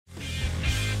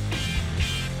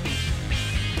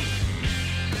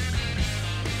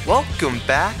Welcome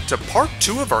back to part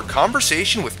 2 of our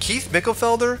conversation with Keith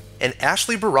Michelfelder and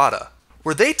Ashleigh Baratta,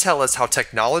 where they tell us how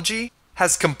technology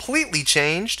has completely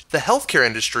changed the healthcare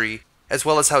industry, as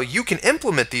well as how you can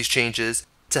implement these changes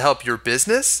to help your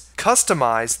business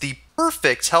customize the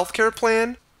perfect healthcare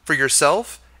plan for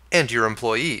yourself and your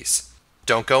employees.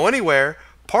 Don't go anywhere.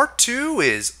 Part 2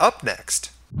 is up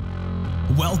next.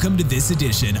 Welcome to this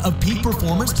edition of Peak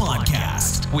Performers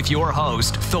Podcast with your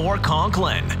host, Thor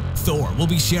Conklin. Thor will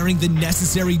be sharing the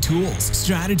necessary tools,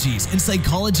 strategies, and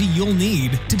psychology you'll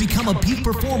need to become a peak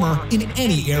performer in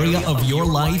any area of your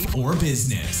life or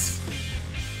business.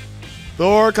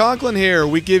 Thor Conklin here.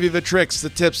 We give you the tricks, the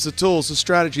tips, the tools, the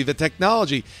strategy, the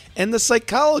technology, and the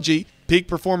psychology peak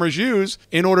performers use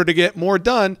in order to get more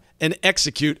done and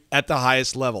execute at the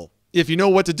highest level. If you know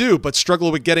what to do but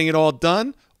struggle with getting it all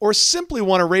done, or simply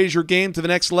want to raise your game to the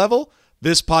next level,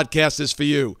 this podcast is for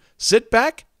you. Sit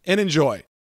back and enjoy.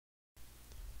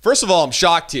 First of all, I'm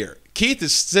shocked here. Keith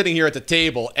is sitting here at the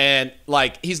table and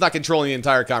he's not controlling the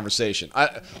entire conversation.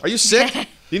 Are you sick? Do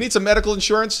you need some medical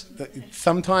insurance?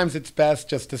 Sometimes it's best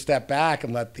just to step back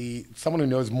and let someone who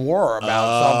knows more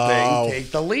about something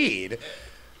take the lead.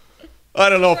 I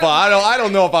don't know if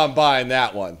I'm buying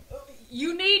that one.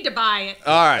 You need to buy it.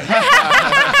 All right.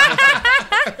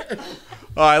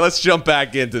 All right, let's jump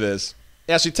back into this.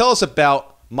 Ashleigh, tell us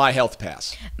about My Health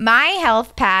Pass. My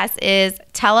Health Pass is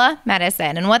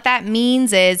telemedicine. And what that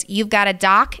means is you've got a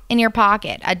doc in your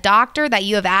pocket, a doctor that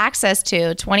you have access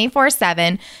to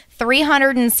 24/7,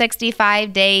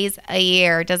 365 days a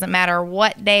year. It doesn't matter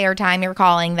what day or time you're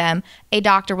calling them. A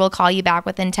doctor will call you back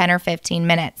within 10 or 15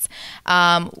 minutes.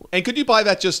 And could you buy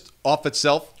that just off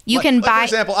itself? You can buy. For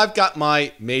example, I've got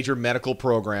my major medical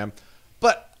program,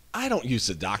 but I don't use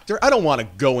the doctor. I don't want to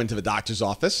go into the doctor's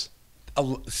office.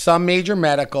 Some major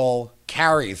medical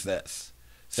carries this.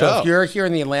 So if you're here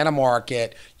in the Atlanta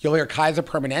market, you'll hear Kaiser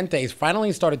Permanente's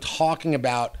finally started talking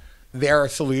about their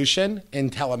solution in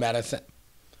telemedicine.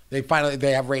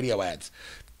 They have radio ads.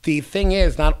 The thing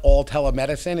is, not all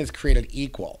telemedicine is created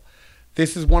equal.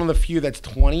 This is one of the few that's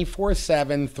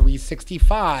 24/7,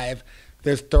 365.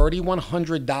 There's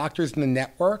 3,100 doctors in the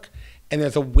network, and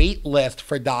there's a wait list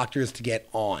for doctors to get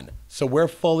on. So we're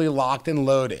fully locked and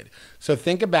loaded. So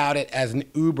think about it as an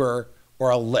Uber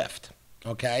or a Lyft,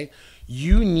 okay?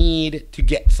 You need to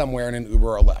get somewhere in an Uber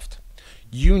or a Lyft.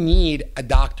 You need a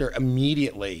doctor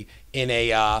immediately in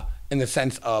the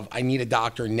sense of, I need a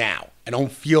doctor now. I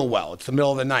don't feel well. It's the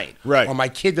middle of the night. Right. Or my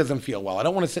kid doesn't feel well. I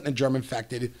don't want to sit in a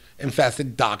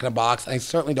germ-infested doc in a box, and I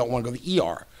certainly don't want to go to the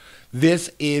ER. This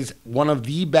is one of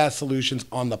the best solutions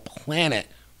on the planet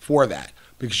for that,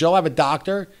 because you'll have a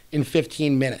doctor in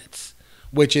 15 minutes,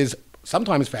 which is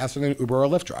sometimes faster than an Uber or a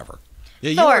Lyft driver.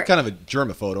 Yeah, you are kind of a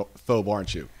germaphobe,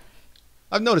 aren't you?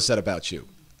 I've noticed that about you.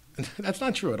 That's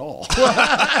not true at all.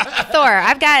 Thor,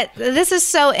 this is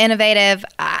so innovative.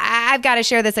 I've got to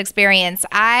share this experience.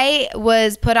 I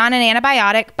was put on an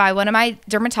antibiotic by one of my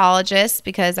dermatologists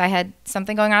because I had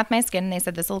something going on with my skin, and they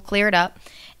said this will clear it up.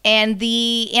 And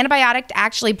the antibiotic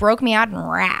actually broke me out in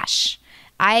rash.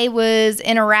 I was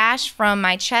in a rash from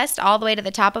my chest all the way to the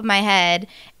top of my head,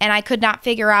 and I could not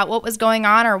figure out what was going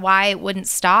on or why it wouldn't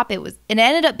stop. It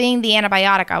ended up being the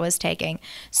antibiotic I was taking.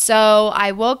 So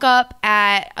I woke up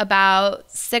at about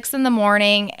 6 in the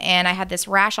morning, and I had this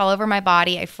rash all over my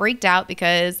body. I freaked out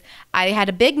because I had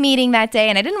a big meeting that day,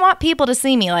 and I didn't want people to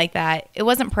see me like that. It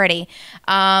wasn't pretty.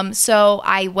 So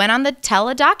I went on the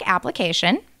TeleDoc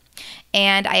application,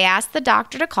 and I asked the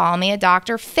doctor to call me. A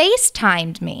doctor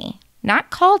FaceTimed me.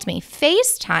 Not called me,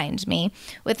 FaceTimed me.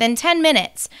 Within 10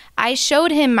 minutes, I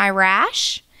showed him my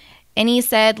rash, and he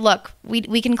said, look,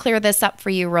 we can clear this up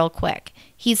for you real quick.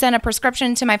 He sent a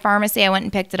prescription to my pharmacy. I went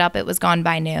and picked it up. It was gone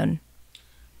by noon.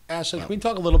 Ashleigh, can we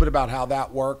talk a little bit about how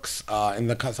that works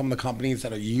in some of the companies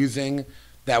that are using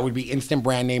that would be instant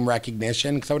brand name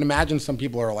recognition? Because I would imagine some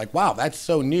people are like, wow, that's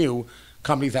so new.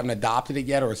 Companies haven't adopted it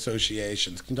yet, or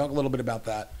associations. Can you talk a little bit about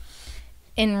that?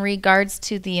 In regards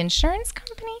to the insurance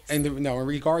companies? In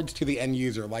regards to the end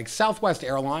user, like Southwest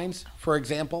Airlines, for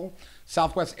example.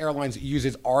 Southwest Airlines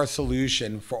uses our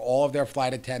solution for all of their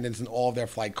flight attendants and all of their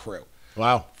flight crew.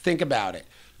 Wow. Think about it.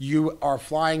 You are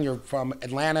flying, you're from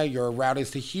Atlanta, your route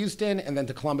is to Houston and then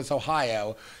to Columbus,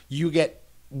 Ohio. You get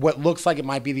what looks like it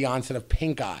might be the onset of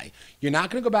pink eye. You're not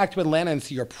going to go back to Atlanta and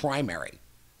see your primary.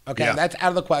 Okay, Yeah. That's out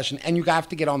of the question. And you have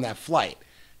to get on that flight.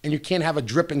 And you can't have a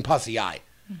dripping pussy eye.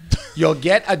 You'll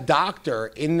get a doctor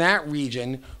in that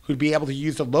region who'd be able to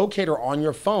use the locator on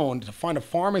your phone to find a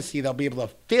pharmacy that'll be able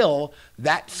to fill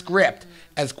that script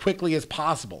as quickly as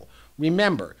possible.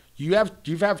 Remember, You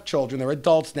have children, they're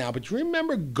adults now, but you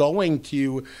remember going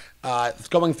through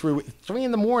 3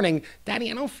 a.m,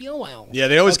 Daddy, I don't feel well. Yeah,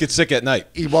 they always get sick at night.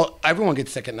 Well, everyone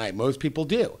gets sick at night. Most people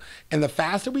do. And the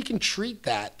faster we can treat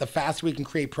that, the faster we can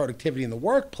create productivity in the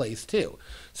workplace too.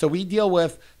 So we deal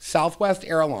with Southwest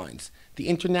Airlines, the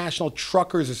International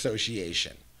Truckers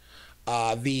Association,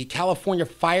 the California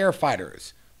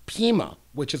Firefighters, Pima,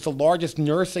 which is the largest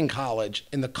nursing college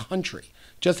in the country,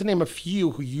 just to name a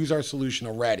few who use our solution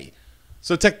already.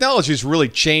 So technology is really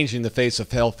changing the face of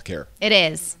healthcare. It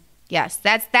is. Yes,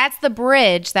 that's the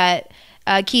bridge that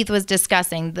Keith was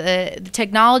discussing. The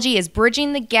technology is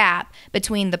bridging the gap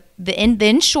between the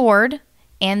insured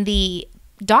and the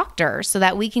doctor so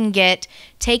that we can get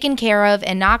taken care of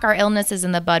and knock our illnesses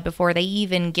in the bud before they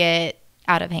even get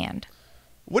out of hand.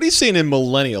 What are you seeing in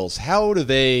millennials? How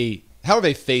are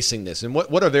they facing this, and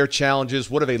what are their challenges?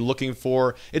 What are they looking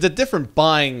for? It's a different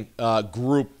buying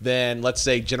group than, let's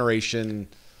say, Generation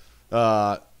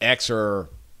X or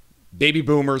baby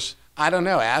boomers. I don't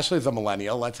know. Ashleigh's a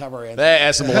millennial. Let's have her answer.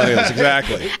 That's the millennials,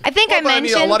 exactly. I think I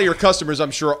mentioned a lot of your customers,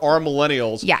 I'm sure, are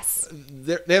millennials. Yes.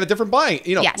 They have a different buying.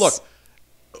 Yes. Look,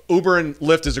 Uber and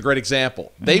Lyft is a great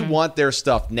example. They want their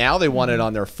stuff now. They want it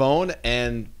on their phone,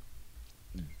 and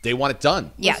they want it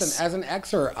done. Yes. Listen, as an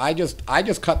Xer, I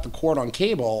just cut the cord on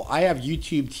cable. I have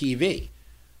YouTube TV.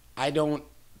 I don't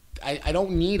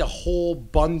need a whole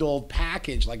bundled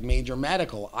package like Major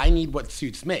Medical. I need what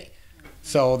suits me.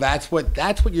 So that's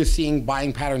what you're seeing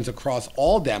buying patterns across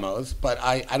all demos. But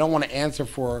I don't want to answer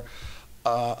for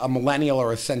a millennial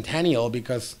or a centennial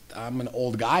because I'm an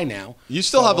old guy now. You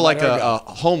still have like a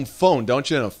home phone, don't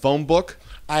you, and a phone book?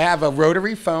 I have a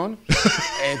rotary phone.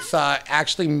 It's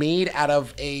actually made out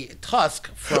of a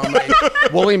tusk from a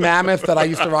woolly mammoth that I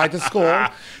used to ride to school.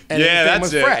 And his name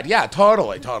was Fred. Yeah,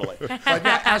 totally. But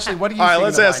yeah, Ashleigh, what do you? All right,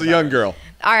 let's ask the young girl.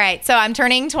 All right, so I'm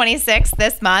turning 26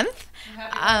 this month.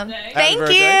 Thank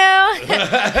you.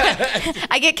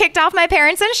 I get kicked off my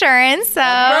parents' insurance, so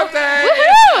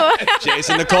Woohoo!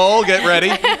 Jason, Nicole, get ready.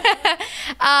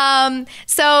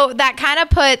 So that kind of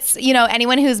puts,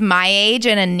 anyone who's my age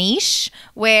in a niche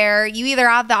where you either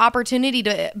have the opportunity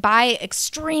to buy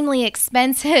extremely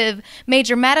expensive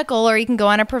major medical or you can go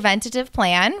on a preventative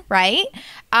plan, right?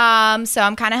 So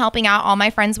I'm kind of helping out all my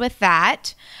friends with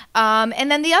that. And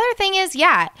then the other thing is,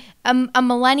 a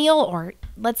millennial, or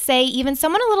let's say even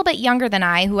someone a little bit younger than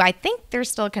I, who I think they're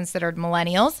still considered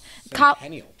millennials.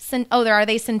 Centennials. Are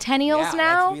they centennials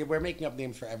now? We're making up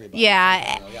names for everybody.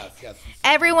 Yeah. Yes.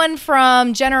 Everyone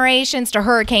from generations to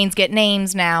hurricanes get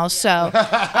names now. So,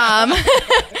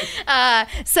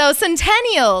 so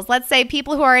centennials, let's say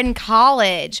people who are in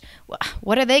college,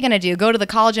 what are they going to do? Go to the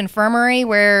college infirmary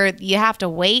where you have to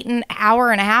wait an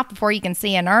hour and a half before you can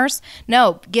see a nurse?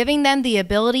 No, giving them the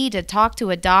ability to talk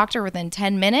to a doctor within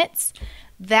 10 minutes.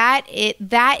 That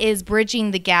is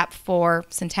bridging the gap for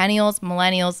centennials,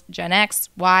 millennials, Gen X,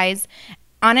 Ys.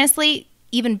 Honestly,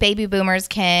 even baby boomers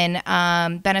can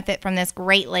benefit from this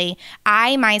greatly.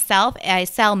 I sell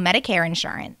Medicare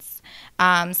insurance.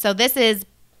 So this is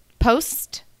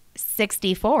post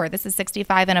 64. This is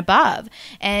 65 and above.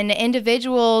 And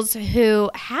individuals who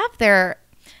have their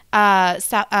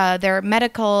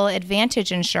medical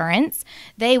advantage insurance,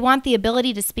 they want the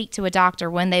ability to speak to a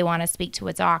doctor when they want to speak to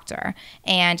a doctor,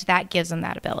 and that gives them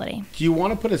that ability. Do you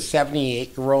want to put a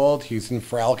 78-year-old who's in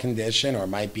frail condition or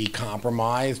might be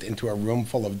compromised into a room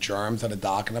full of germs at a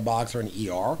doc in a box or an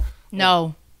ER?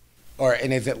 No.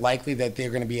 And is it likely that they're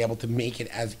going to be able to make it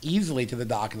as easily to the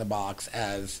doc in the box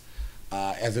as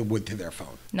it would to their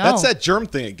phone? No. That's that germ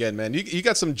thing again, man. You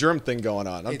got some germ thing going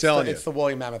on. I'm telling you. It's the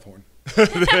woolly mammoth horn.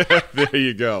 There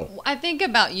you go. I think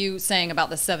about you saying about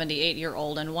the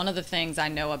 78-year-old, and one of the things I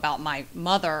know about my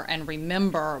mother and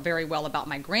remember very well about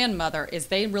my grandmother is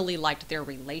they really liked their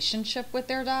relationship with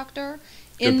their doctor.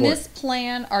 In this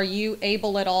plan, are you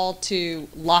able at all to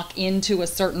lock into a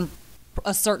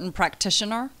certain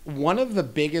practitioner? One of the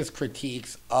biggest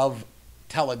critiques of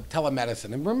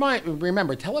telemedicine, and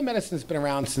remember, telemedicine has been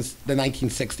around since the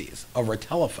 1960s over a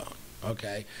telephone.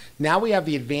 Okay, now we have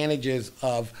the advantages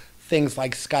of things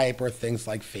like Skype or things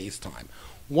like FaceTime.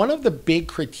 One of the big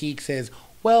critiques is,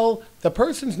 well, the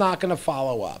person's not going to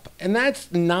follow up. And that's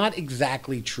not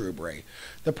exactly true, Bray.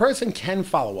 The person can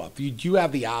follow up. You do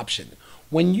have the option.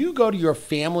 When you go to your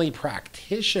family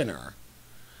practitioner,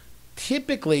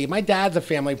 typically, my dad's a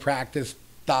family practice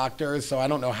doctor, so I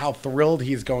don't know how thrilled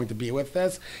he's going to be with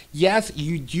this. Yes,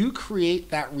 you do create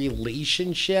that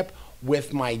relationship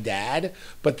with my dad,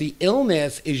 but the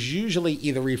illness is usually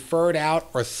either referred out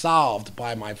or solved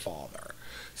by my father.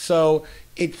 So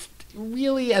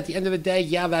really, at the end of the day,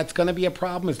 yeah, that's going to be a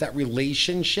problem, is that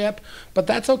relationship. But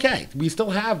that's okay. We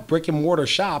still have brick and mortar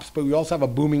shops, but we also have a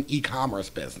booming e-commerce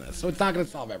business. So it's not going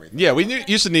to solve everything. Yeah, we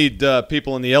used to need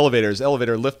people in the elevators,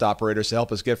 elevator lift operators to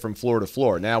help us get from floor to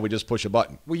floor. Now we just push a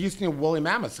button. We used to need woolly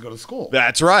mammoths to go to school.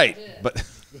 That's right. But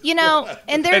You know,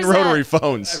 and there's and rotary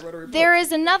phones. There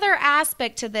is another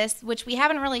aspect to this which we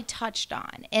haven't really touched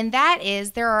on, and that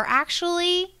is there are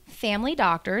actually family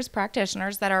doctors,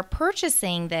 practitioners that are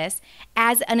purchasing this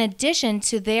as an addition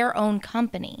to their own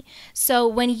company. So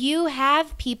when you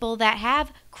have people that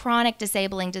have chronic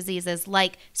disabling diseases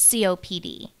like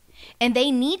COPD, and they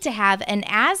need to have an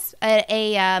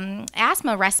asthma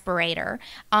respirator,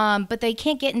 but they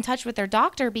can't get in touch with their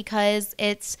doctor because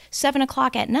it's 7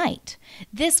 o'clock at night.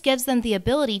 This gives them the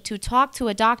ability to talk to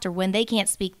a doctor when they can't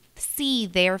see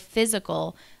their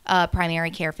physical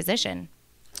primary care physician.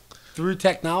 Through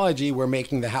technology, we're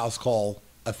making the house call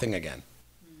a thing again.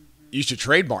 You should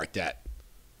trademark that.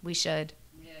 We should.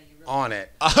 On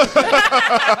it.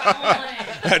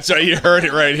 That's right. You heard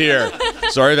it right here.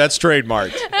 Sorry, that's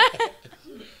trademarked.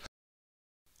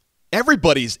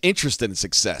 Everybody's interested in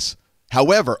success.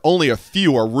 However, only a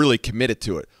few are really committed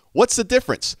to it. What's the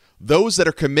difference? Those that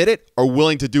are committed are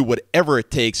willing to do whatever it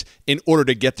takes in order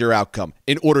to get their outcome,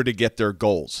 in order to get their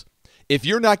goals. If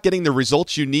you're not getting the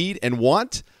results you need and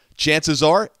want, chances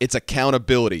are it's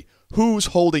accountability. Who's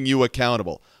holding you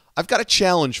accountable? I've got a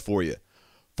challenge for you.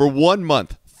 For 1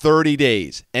 month, 30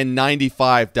 days, and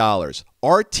 $95,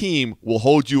 our team will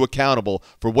hold you accountable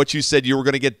for what you said you were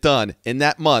going to get done in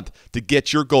that month to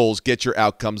get your goals, get your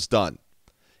outcomes done.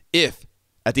 If,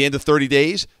 at the end of 30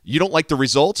 days, you don't like the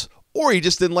results or you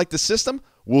just didn't like the system,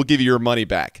 we'll give you your money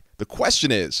back. The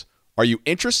question is, are you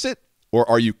interested or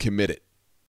are you committed?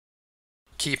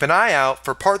 Keep an eye out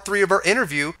for part 3 of our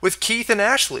interview with Keith and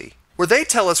Ashleigh, where they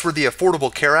tell us where the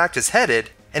Affordable Care Act is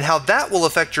headed and how that will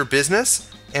affect your business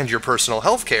and your personal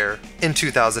health care in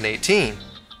 2018.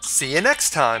 See you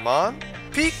next time on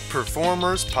Peak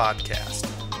Performers Podcast.